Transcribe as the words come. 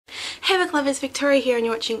Hey book lovers, Victoria here and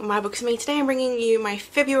you're watching My Books Me. Today I'm bringing you my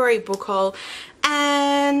February book haul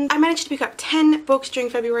and I managed to pick up 10 books during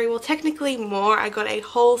February. Well, technically more. I got a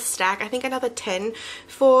whole stack, I think another 10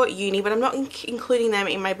 for uni, but I'm not including them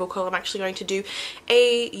in my book haul. I'm actually going to do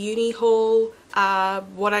a uni haul,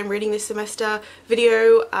 what I'm reading this semester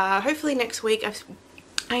video, hopefully next week.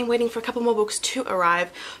 I'm waiting for a couple more books to arrive.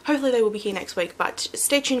 Hopefully they will be here next week, but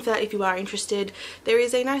stay tuned for that if you are interested. There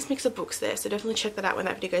is a nice mix of books there, so definitely check that out when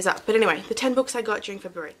that video goes up. But anyway, the 10 books I got during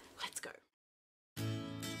February. Let's go.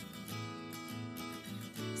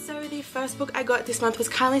 So the first book I got this month was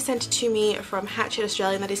kindly sent to me from Hatchet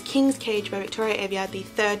Australia, and that is King's Cage by Victoria Aveyard, the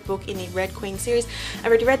third book in the Red Queen series. I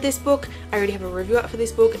already read this book. I already have a review up for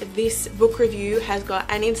this book. This book review has got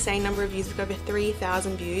an insane number of views, with over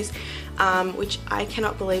 3,000 views, which I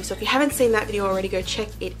cannot believe. So if you haven't seen that video already, go check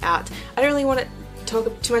it out. I don't really want to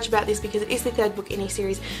talk too much about this because it is the third book in a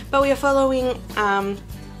series, but we are following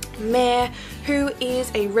Mare, who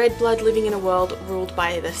is a red blood living in a world ruled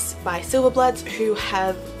by silver bloods who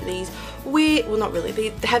have these weird, well not really,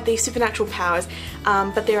 they have these supernatural powers,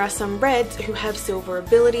 but there are some reds who have silver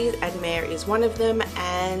abilities and Mare is one of them,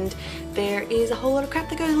 and there is a whole lot of crap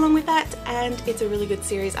that goes along with that, and it's a really good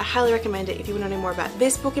series. I highly recommend it. If you want to know more about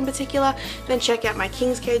this book in particular, then check out my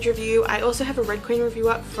King's Cage review. I also have a Red Queen review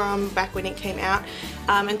up from back when it came out,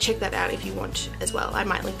 and check that out if you want as well. I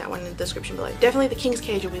might link that one in the description below. Definitely the King's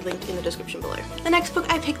Cage will be linked in the description below. The next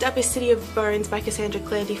book I picked up is City of Bones by Cassandra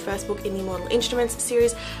Clare, the first book in the Mortal Instruments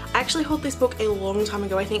series. I actually hauled this book a long time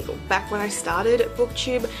ago, I think back when I started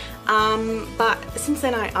BookTube, but since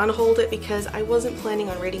then I unhauled it because I wasn't planning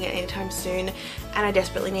on reading it anytime soon and I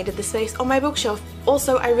desperately needed the space on my bookshelf.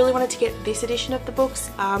 Also, I really wanted to get this edition of the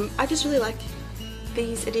books. I just really like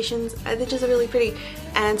these editions. They're just really pretty,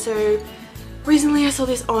 and so recently I saw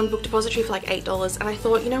this on Book Depository for like $8 and I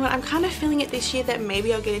thought, you know what, I'm kind of feeling it this year that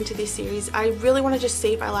maybe I'll get into this series. I really want to just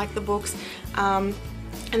see if I like the books,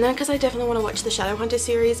 and then because I definitely want to watch the Shadowhunter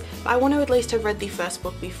series, but I want to at least have read the first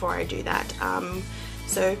book before I do that.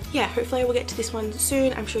 So yeah, hopefully I will get to this one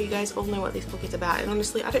soon. I'm sure you guys all know what this book is about, and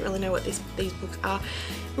honestly I don't really know what these books are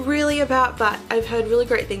really about, but I've heard really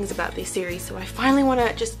great things about this series, so I finally want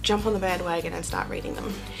to just jump on the bandwagon and start reading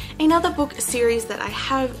them. Another book series that I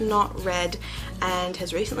have not read and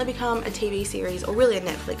has recently become a TV series, or really a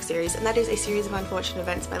Netflix series, and that is A Series of Unfortunate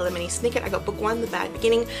Events by Lemony Snicket. I got book one, The Bad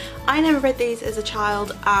Beginning. I never read these as a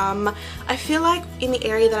child. I feel like in the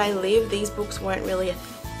area that I live, these books weren't really a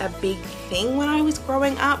big thing when I was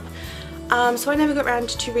growing up, so I never got around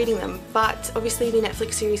to reading them, but obviously the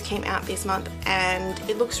Netflix series came out this month and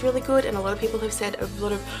it looks really good, and a lot of people have said a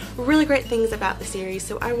lot of really great things about the series,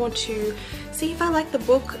 so I want to see if I like the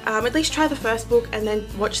book, at least try the first book and then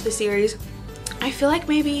watch the series. I feel like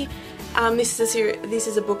maybe this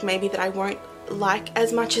is a book maybe that I won't like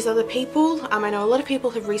as much as other people. I know a lot of people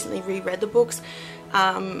have recently reread the books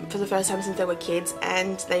for the first time since they were kids,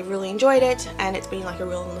 and they really enjoyed it, and it's been like a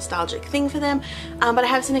real nostalgic thing for them, but I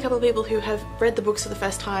have seen a couple of people who have read the books for the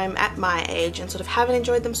first time at my age and sort of haven't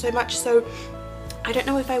enjoyed them so much, so I don't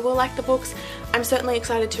know if I will like the books. I'm certainly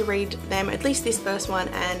excited to read them, at least this first one,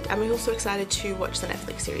 and I'm also excited to watch the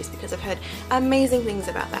Netflix series because I've heard amazing things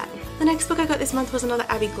about that. The next book I got this month was another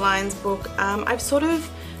Abby Glines book. I've sort of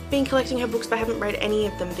been collecting her books but I haven't read any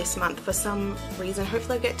of them this month for some reason.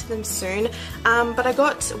 Hopefully I'll get to them soon, but I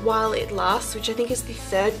got While It Lasts, which I think is the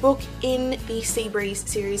third book in the Seabreeze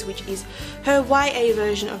series, which is her YA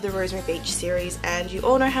version of the Rosemary Beach series, and you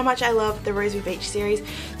all know how much I love the Rosemary Beach series,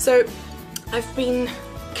 so I've been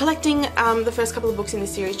collecting the first couple of books in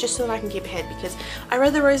this series just so that I can keep ahead, because I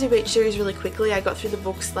read the Rosemary Beach series really quickly. I got through the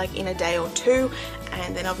books like in a day or two,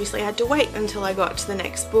 and then obviously I had to wait until I got to the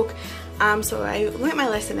next book. So I learnt my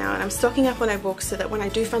lesson now, and I'm stocking up on my books so that when I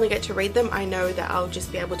do finally get to read them, I know that I'll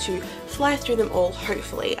just be able to fly through them all,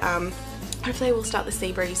 hopefully. Hopefully I will start the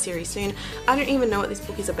Seabreeze series soon. I don't even know what this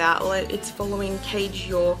book is about. Well, it's following Cage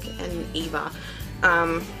York and Eva.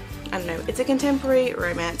 I don't know, it's a contemporary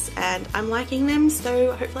romance and I'm liking them,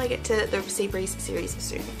 so hopefully I get to the Seabreeze series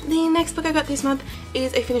soon. The next book I got this month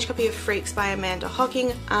is a finished copy of Freaks by Amanda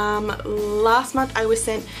Hocking. Last month I was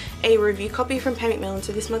sent a review copy from Pam McMillan,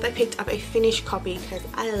 so this month I picked up a finished copy because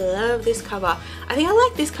I love this cover. I think I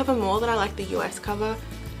like this cover more than I like the US cover.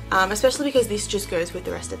 Especially because this just goes with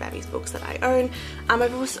the rest of Abby's books that I own.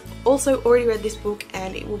 I've also already read this book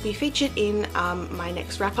and it will be featured in my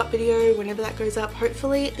next wrap-up video whenever that goes up,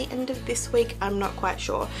 hopefully at the end of this week, I'm not quite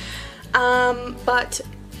sure. But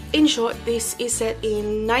in short, this is set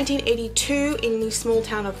in 1982 in the small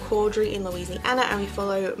town of Caudry in Louisiana, and we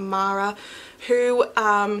follow Mara,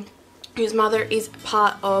 whose mother is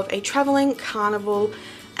part of a traveling carnival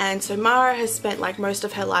and so Mara has spent like most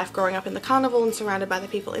of her life growing up in the carnival and surrounded by the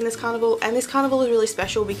people in this carnival, and this carnival is really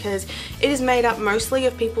special because it is made up mostly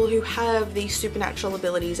of people who have these supernatural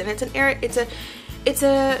abilities, and it's an area, it's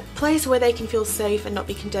a place where they can feel safe and not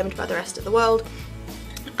be condemned by the rest of the world.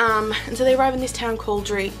 And so they arrive in this town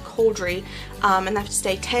Cauldry, and they have to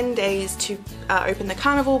stay 10 days to open the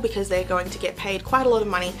carnival because they're going to get paid quite a lot of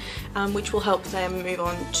money, which will help them move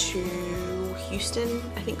on to Houston.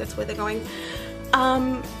 I think that's where they're going.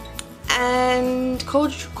 And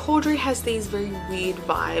Cauldry has these very weird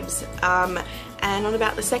vibes, and on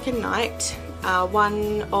about the second night,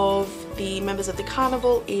 one of the members of the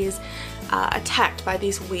carnival is attacked by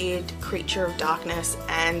this weird creature of darkness,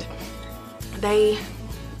 and they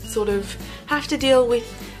sort of have to deal with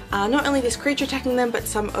not only this creature attacking them, but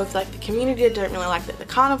some of like the community that don't really like that the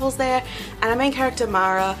carnival's there. And our main character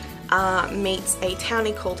Mara meets a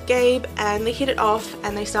townie called Gabe, and they hit it off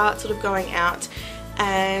and they start sort of going out,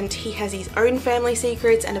 and he has his own family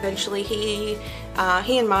secrets, and eventually he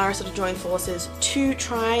and Mara sort of join forces to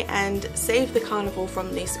try and save the carnival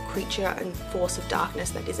from this creature and force of darkness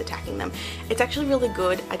that is attacking them. It's actually really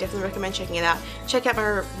good. I definitely recommend checking it out. Check out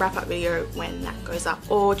my wrap-up video when that goes up,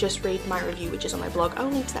 or just read my review, which is on my blog. I'll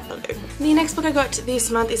link to that below. The next book I got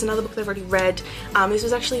this month is another book that I've already read. This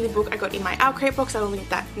was actually the book I got in my Outcrate box. I will link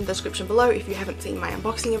that in the description below if you haven't seen my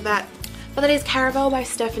unboxing of that. But that is Caravel by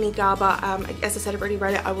Stephanie Garber. As I said, I've already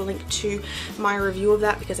read it. I will link to my review of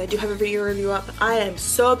that because I do have a video review up. I am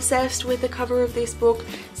so obsessed with the cover of this book.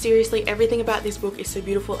 Seriously, everything about this book is so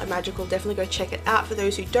beautiful and magical. Definitely go check it out for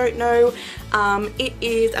those who don't know. It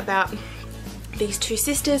is about these two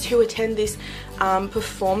sisters who attend this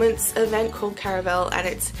performance event called Caravel, and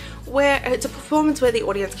it's a performance where the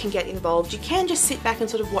audience can get involved. You can just sit back and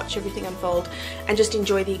sort of watch everything unfold and just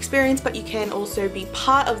enjoy the experience, but you can also be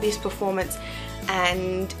part of this performance,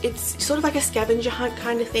 and it's sort of like a scavenger hunt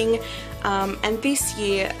kind of thing. And this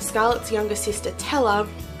year Scarlett's younger sister Tella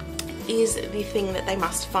is the thing that they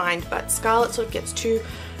must find, but Scarlett sort of gets too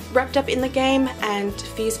wrapped up in the game and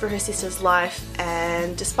fears for her sister's life,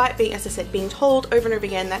 and despite being, as I said, being told over and over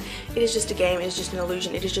again that it is just a game, it is just an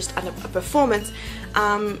illusion, it is just a performance,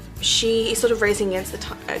 she is sort of racing against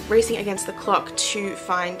the clock to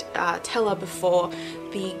find Tella before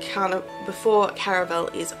Caravel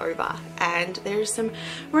is over. And there's some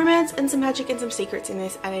romance and some magic and some secrets in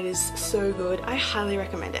this, and it is so good. I highly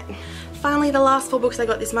recommend it. Finally, the last 4 books I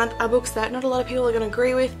got this month are books that not a lot of people are going to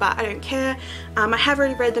agree with, but I don't care. I have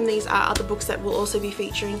already read them. These are other books that will also be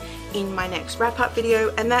featuring in my next wrap-up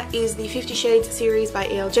video, and that is the 50 Shades series by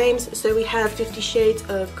E.L. James. So we have 50 Shades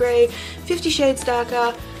of Grey, 50 Shades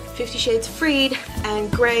Darker, 50 Shades Freed,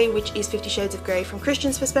 and Grey, which is 50 Shades of Grey from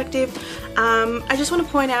Christian's perspective. I just want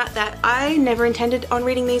to point out that I never intended on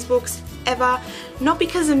reading these books ever, not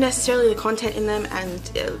because of necessarily the content in them and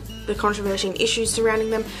the controversy and issues surrounding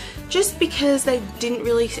them, just because they didn't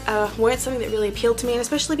really weren't something that really appealed to me, and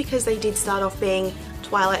especially because they did start off being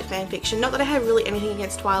Twilight fanfiction. Not that I have really anything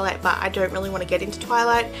against Twilight, but I don't really want to get into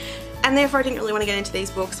Twilight, and therefore I didn't really want to get into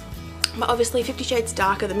these books. But obviously 50 Shades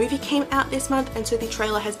Darker, the movie came out this month, and so the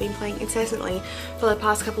trailer has been playing incessantly for the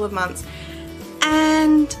past couple of months.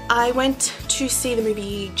 And I went to see the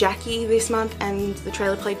movie Jackie this month, and the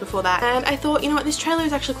trailer played before that, and I thought, you know what, this trailer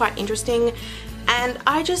is actually quite interesting, and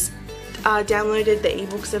I just downloaded the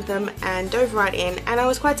ebooks of them and dove right in, and I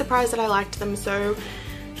was quite surprised that I liked them, so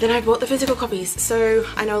then I bought the physical copies. So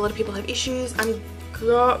I know a lot of people have issues. I'm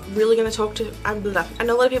not really going to talk to, I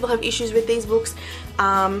know a lot of people have issues with these books,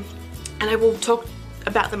 and I will talk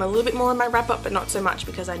about them a little bit more in my wrap up, but not so much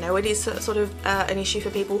because I know it is sort of an issue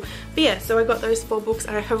for people. But yeah, so I got those 4 books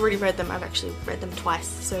and I have already read them. I've actually read them twice,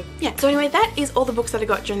 so yeah. So anyway, that is all the books that I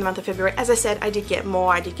got during the month of February. As I said, I did get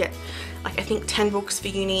more. I did get like I think 10 books for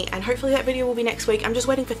uni, and hopefully that video will be next week. I'm just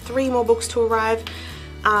waiting for 3 more books to arrive,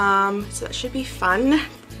 so that should be fun.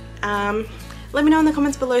 Let me know in the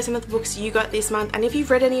comments below some of the books you got this month, and if you've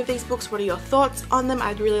read any of these books, what are your thoughts on them?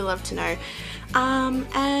 I'd really love to know.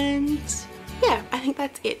 And yeah, I think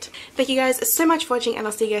that's it. Thank you guys so much for watching, and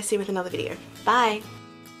I'll see you guys soon with another video. Bye!